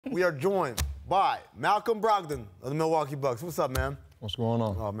we are joined by Malcolm Brogdon of the Milwaukee Bucks. What's up, man? What's going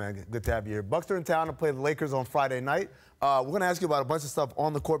on? Oh, man, good to have you here. Bucks are in town to play the Lakers on Friday night. We're going to ask you about a bunch of stuff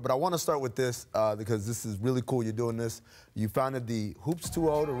on the court, but I want to start with this because this is really cool you're doing this. You founded the Hoops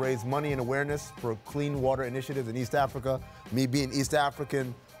 2.0 to raise money and awareness for clean water initiatives in East Africa. Me being East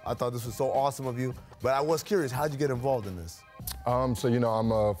African, I thought this was so awesome of you. But I was curious, how'd you get involved in this? So, you know,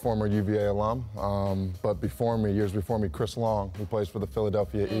 I'm a former UVA alum, but years before me, Chris Long, who plays for the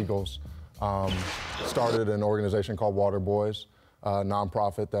Philadelphia Eagles, started an organization called Water Boys, a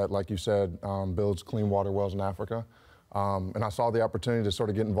nonprofit that, like you said, builds clean water wells in Africa. And I saw the opportunity to sort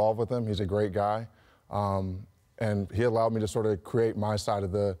of get involved with him. He's a great guy. And he allowed me to sort of create my side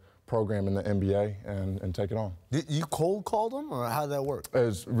of the program in the NBA and take it on. Did you cold called him, or how did that work?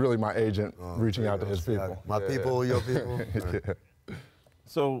 It's really my agent reaching out to his people. My people, your people. Yeah.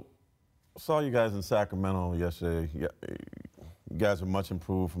 So, saw you guys in Sacramento yesterday. You guys are much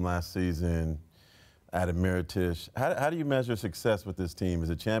improved from last season. Added Mirotić. How do you measure success with this team? Is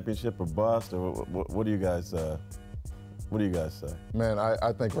it championship or bust, or what do you guys say? Man,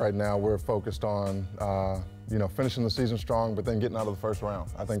 I think right now we're focused on you know, finishing the season strong, but then getting out of the first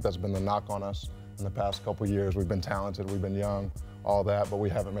round. I think that's been the knock on us in the past couple years. We've been talented, we've been young, all that, but we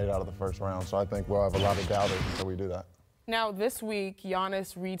haven't made it out of the first round. So I think we'll have a lot of doubters until we do that. Now, this week,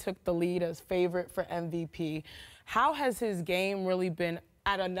 Giannis retook the lead as favorite for MVP. How has his game really been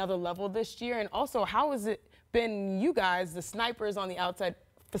at another level this year? And also, how has it been you guys, the snipers on the outside,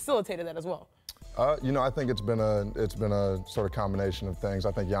 facilitated that as well? You know, I think it's been a sort of combination of things.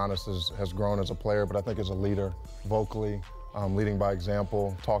 I think Giannis has grown as a player, but I think as a leader, vocally, leading by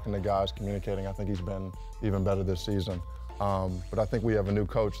example, talking to guys, communicating, I think he's been even better this season. But I think we have a new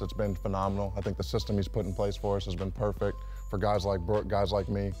coach that's been phenomenal. I think the system he's put in place for us has been perfect for guys like Brooke, guys like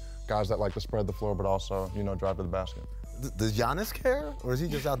me, guys that like to spread the floor, but also, you know, drive to the basket. Does Giannis care, or is he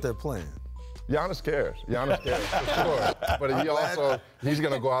just out there playing? Giannis cares. Giannis cares, for sure. But he's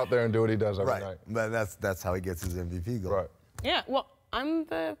going to go out there and do what he does every night. But that's how he gets his MVP goal. Right. Yeah, well, I'm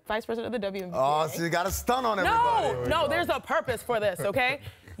the vice president of the WNBA. Oh, so you got a stun on everybody. No, there's a purpose for this, okay?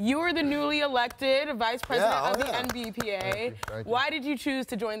 You were the newly elected vice president of the NBPA. Thank you. Why did you choose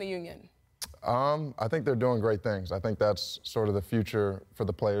to join the union? I think they're doing great things. I think that's sort of the future for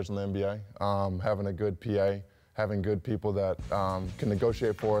the players in the NBA, having a good PA, having good people that can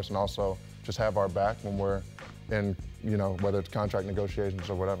negotiate for us and also just have our back when we're in, you know, whether it's contract negotiations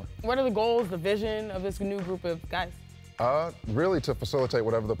or whatever. What are the goals, the vision of this new group of guys? Really to facilitate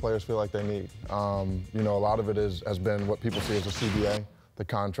whatever the players feel like they need. You know, a lot of it has been what people see as a CBA, the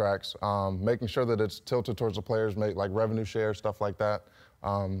contracts, making sure that it's tilted towards the players, make like revenue share, stuff like that.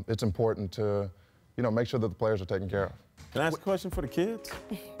 It's important to, you know, make sure that the players are taken care of. Can I ask a question for the kids?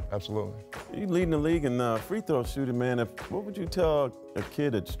 Absolutely. You leading the league in free throw shooting, man. What would you tell a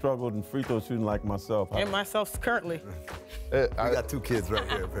kid that struggled in free throw shooting like myself? And myself currently. I got two kids right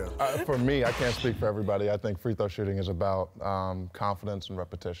here, man. For me, I can't speak for everybody. I think free throw shooting is about confidence and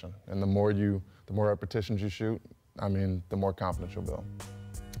repetition. And the more repetitions you shoot, I mean, the more confidence you'll build.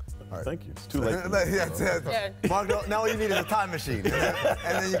 All right. Thank you. It's too late. Yeah. Marc, now all you need is a time machine. And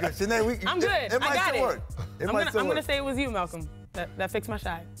then you can. Sinead, I'm good. It might I got still it. work. I'm gonna say it was you, Malcolm. That fixed my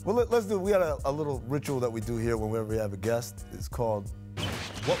shot. Well, let's do. We got a little ritual that we do here whenever we have a guest. It's called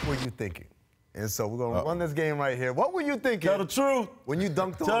 "What Were You Thinking?" And so we're gonna run this game right here. What were you thinking? Tell the truth. When you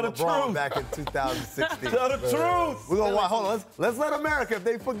dunked on LeBron back in 2016. Tell the truth. We're gonna hold on. Let's let America. If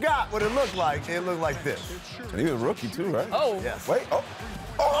they forgot what it looked like this. And he was a rookie too, right? Oh. Yes. Wait.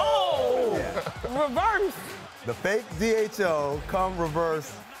 Oh. Yeah. Reverse. The fake DHO come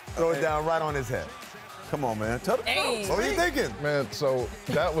reverse, throw it down right on his head. Come on, man. Tell the truth. What were you thinking? Man, so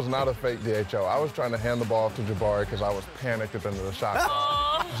that was not a fake DHO. I was trying to hand the ball off to Jabari because I was panicked at the end of the shot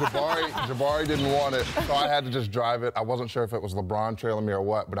clock. Jabari didn't want it, so I had to just drive it. I wasn't sure if it was LeBron trailing me or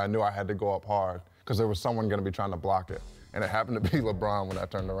what, but I knew I had to go up hard because there was someone going to be trying to block it. And it happened to be LeBron when I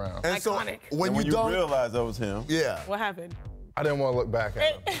turned around. And Iconic. So when you realized that was him. Yeah. What happened? I didn't want to look back at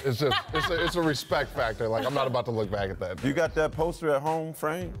him. It's just, it's a respect factor. Like, I'm not about to look back at that. You got that poster at home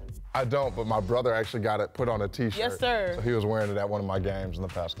framed? I don't, but my brother actually got it put on a T-shirt. Yes, sir. So he was wearing it at one of my games in the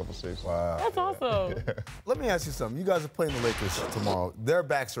past couple seasons. Wow. That's awesome. Let me ask you something. You guys are playing the Lakers tomorrow. Their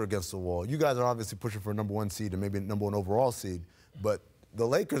backs are against the wall. You guys are obviously pushing for a #1 seed and maybe a #1 overall seed, but the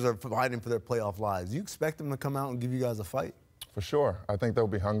Lakers are fighting for their playoff lives. Do you expect them to come out and give you guys a fight? For sure. I think they'll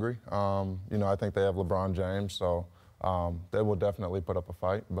be hungry. You know, I think they have LeBron James, so they will definitely put up a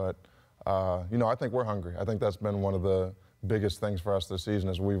fight. But, you know, I think we're hungry. I think that's been one of the biggest things for us this season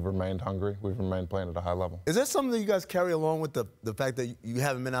is we've remained hungry. We've remained playing at a high level. Is there something that you guys carry along with the fact that you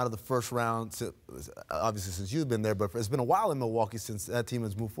haven't been out of the first round, obviously since you've been there, but it's been a while in Milwaukee since that team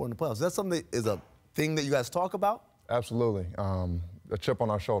has moved forward in the playoffs. Is that something that is a thing that you guys talk about? Absolutely. A chip on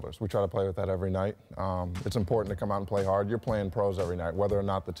our shoulders. We try to play with that every night. It's important to come out and play hard. You're playing pros every night, whether or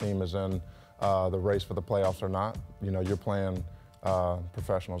not the team is in the race for the playoffs or not. You know, you're playing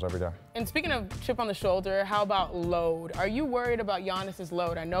professionals every day. And speaking of chip on the shoulder, how about load? Are you worried about Giannis's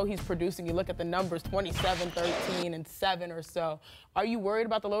load? I know he's producing. You look at the numbers, 27, 13, and 7 or so. Are you worried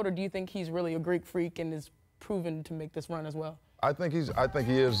about the load, or do you think he's really a Greek freak and is proven to make this run as well? I think he is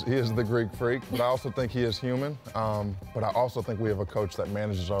the Greek freak, but I also think he is human. But I also think we have a coach that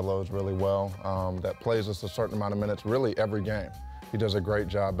manages our loads really well, that plays us a certain amount of minutes really every game. He does a great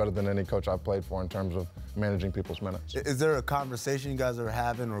job, better than any coach I've played for in terms of managing people's minutes. Is there a conversation you guys are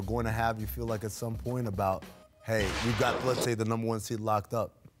having or going to have, you feel like at some point, about, hey, we've got, let's say, the #1 seed locked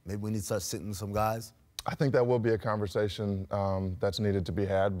up. Maybe we need to start sitting some guys? I think that will be a conversation that's needed to be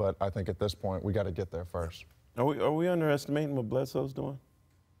had, but I think at this point we got to get there first. Are we underestimating what Bledsoe's doing?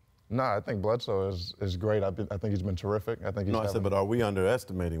 No, I think Bledsoe is great. I think he's been terrific. I think he's I said, but are we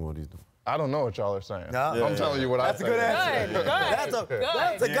underestimating what he's doing? I don't know what y'all are saying. No? I'm telling you what I think. That's a good answer. Good.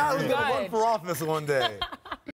 That's a guy who's going to run for office one day.